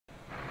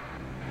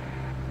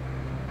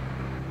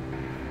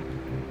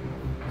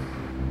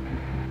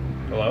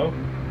Hello?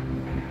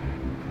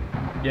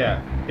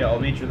 Yeah, I'll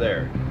meet you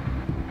there.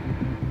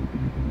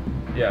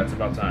 Yeah, it's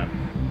about time.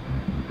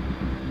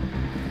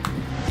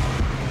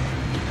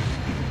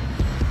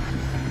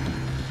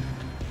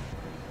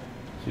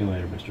 See you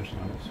later, Mr.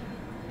 Snuggles.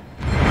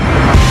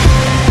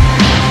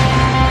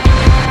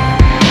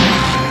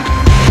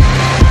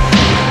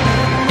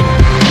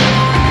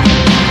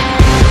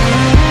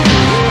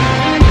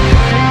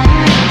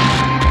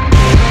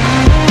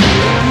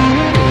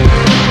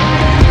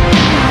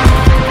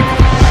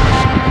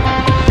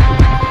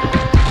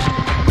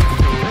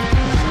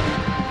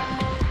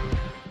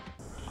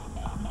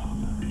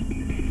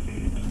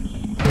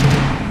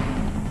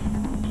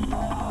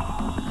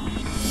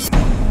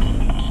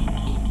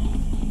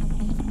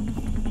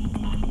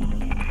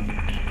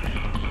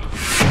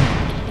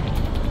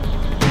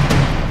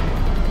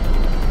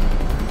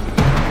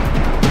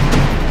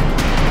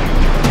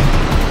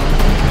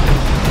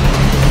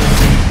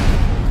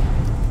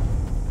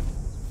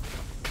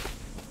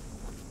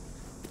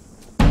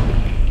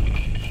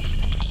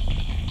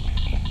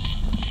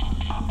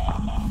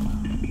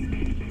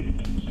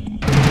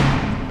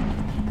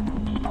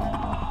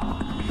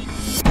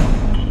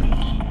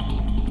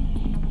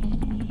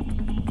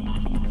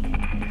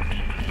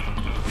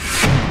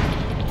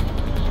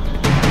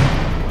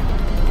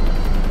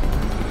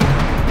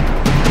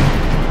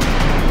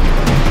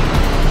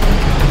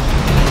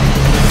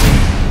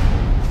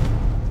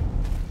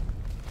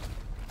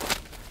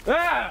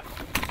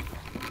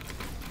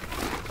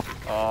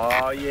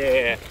 Oh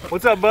yeah.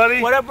 What's up,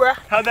 buddy? What up, bro?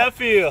 How'd that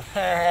feel?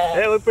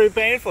 That looked pretty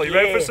painful. You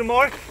ready for some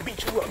more?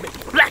 Beat you up, baby.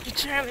 Black your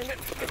challenge.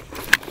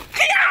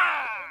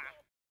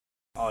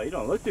 Oh, you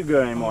don't look too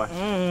good anymore.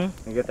 And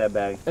get that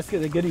bag. Let's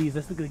get the goodies.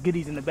 Let's look at the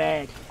goodies in the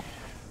bag.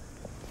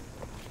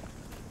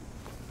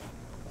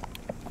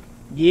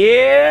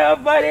 Yeah,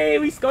 buddy.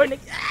 We scored.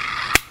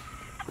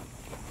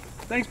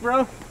 Thanks,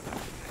 bro.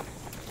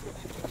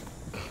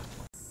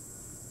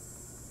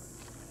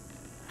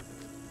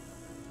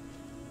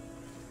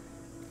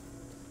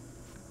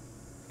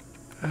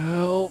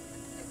 Help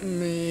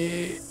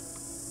me.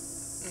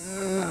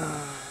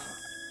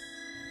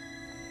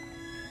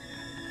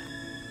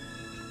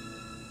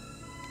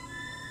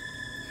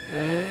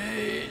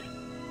 Hey,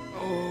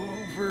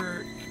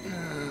 over.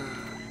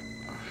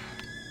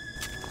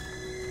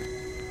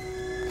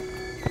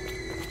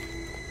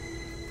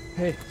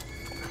 Hey.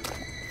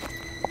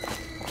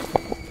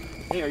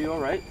 Hey, are you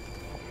alright?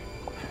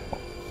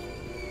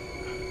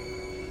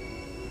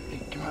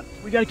 Hey, come on.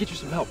 We gotta get you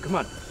some help. Come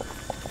on.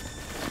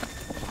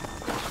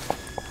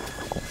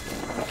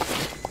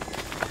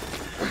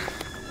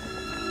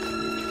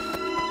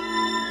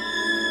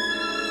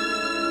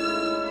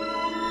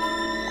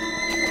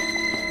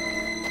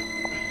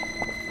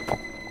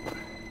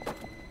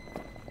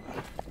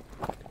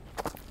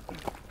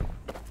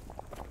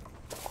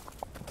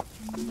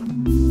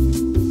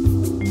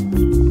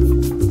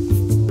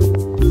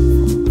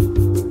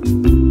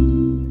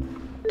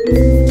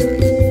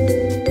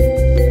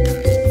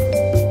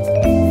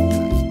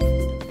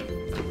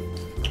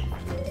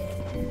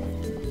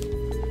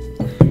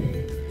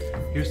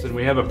 Houston,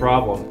 we have a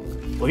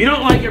problem. Well, you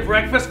don't like your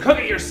breakfast? Cook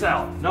it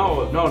yourself.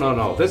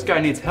 No. This guy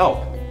needs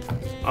help.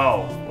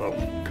 Oh, well.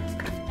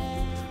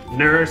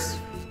 Nurse.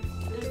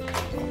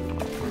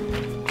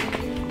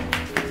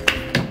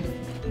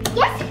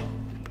 Yes?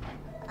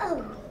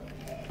 Oh.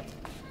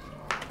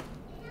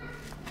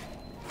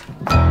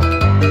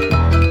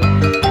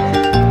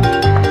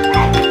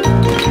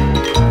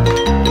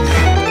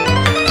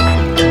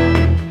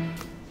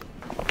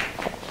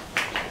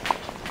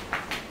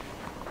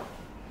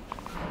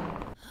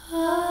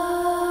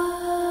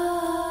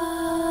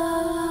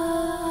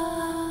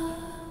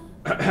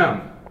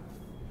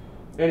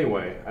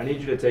 Anyway, I need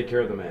you to take care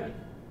of the man.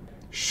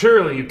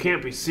 Surely you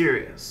can't be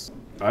serious.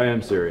 I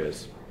am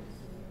serious.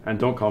 And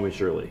don't call me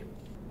Shirley.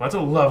 That's a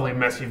lovely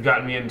mess you've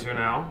gotten me into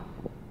now.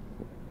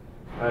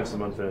 I have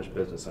some unfinished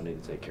business I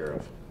need to take care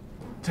of.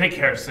 Take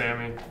care,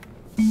 Sammy.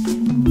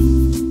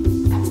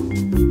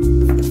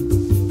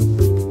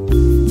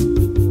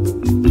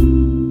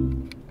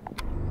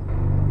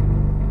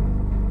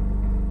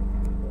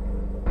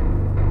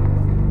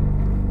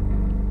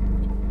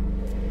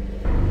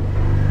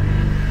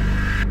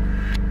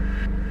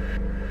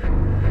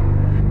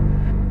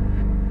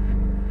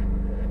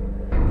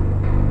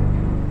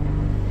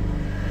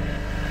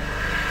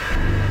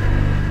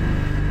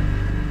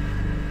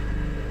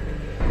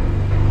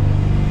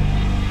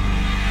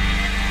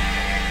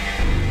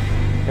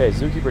 Hey,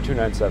 Zookeeper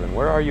 297,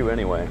 where are you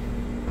anyway?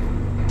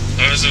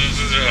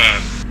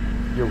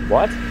 You're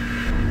what?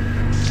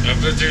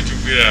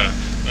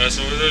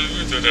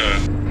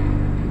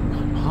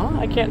 Huh?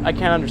 I can't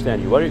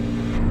understand you. What are you?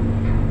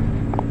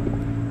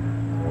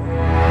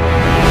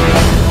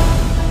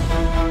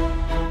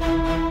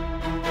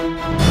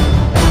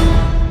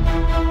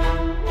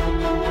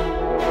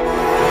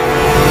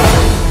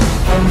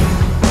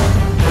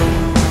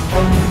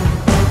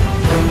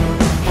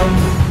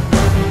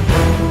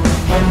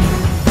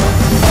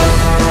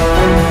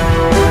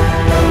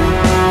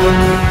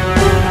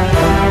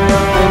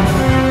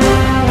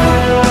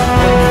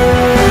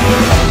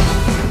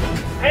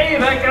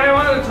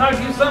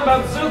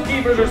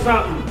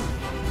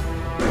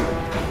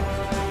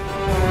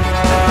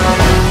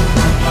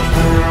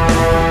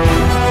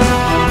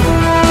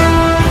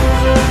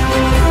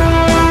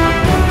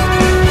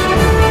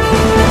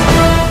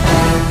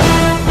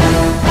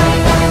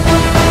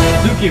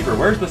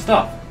 the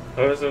stuff?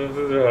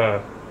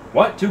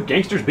 What? 2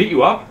 gangsters beat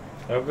you up?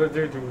 And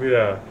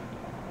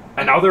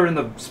now they're in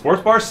the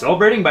sports bar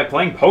celebrating by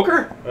playing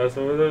poker? Hey,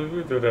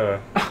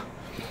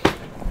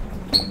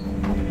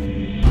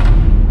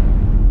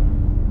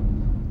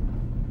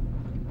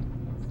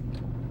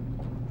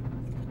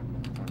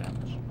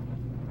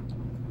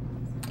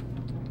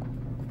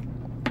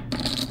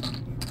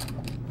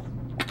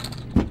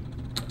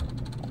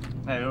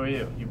 who are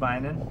you? You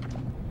buying in?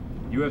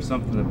 You have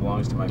something that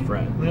belongs to my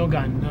friend. We don't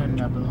got nothing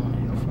that belong to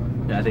your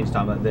friend. Yeah, I think he's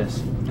talking about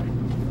this.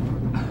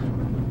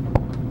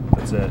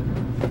 That's it.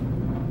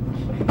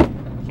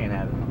 Can't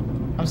have it.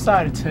 I'm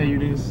sorry to tell you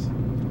this,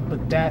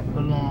 but that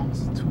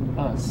belongs to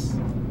us.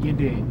 You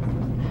did.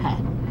 Ha.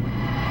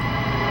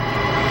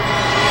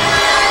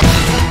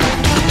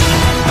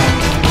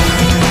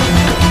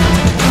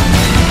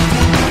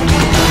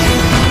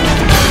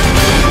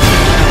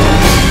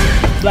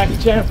 Black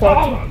Channel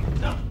Part 2.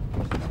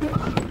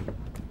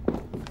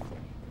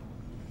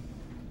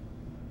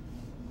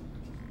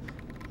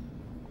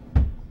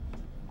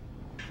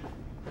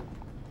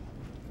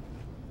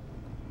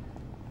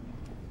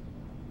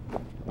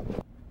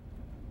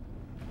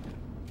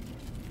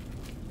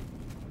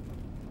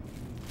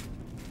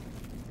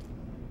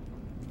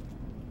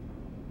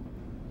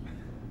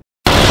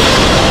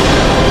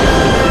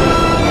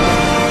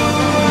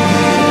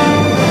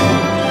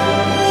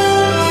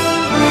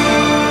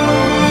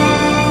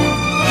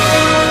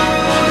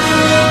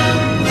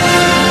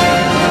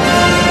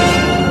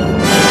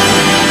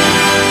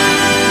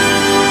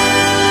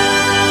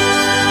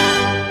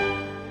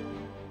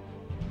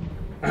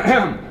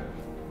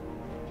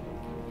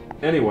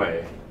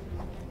 Anyway,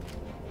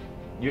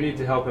 you need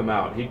to help him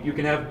out. You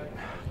can have...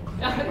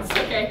 It's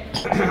okay.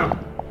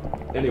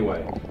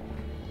 Anyway,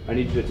 I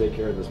need you to take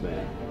care of this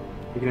man.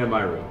 He can have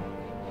my room.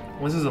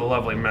 This is a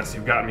lovely mess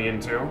you've got me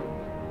into.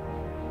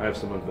 I have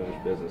some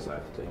unfinished business I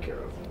have to take care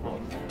of.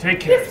 Take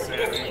care,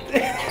 Sammy.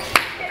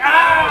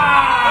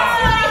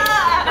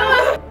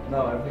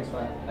 No, everything's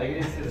fine. I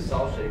can just see the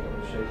salt shake on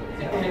the shake.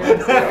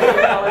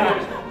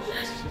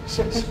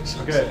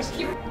 Okay.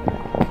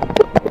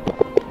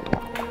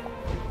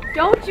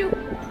 Don't you?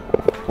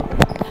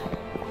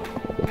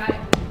 Got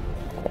it.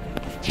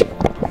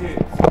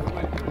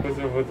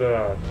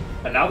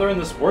 And now they're in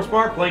the sports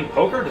bar playing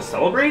poker to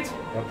celebrate?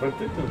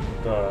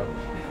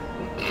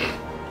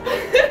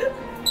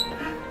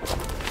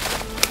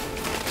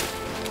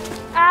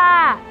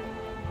 Ah!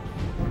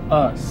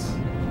 Us.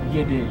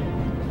 You did.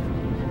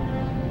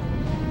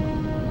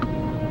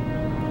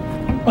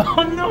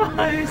 Oh,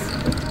 nice!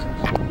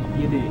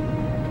 You did.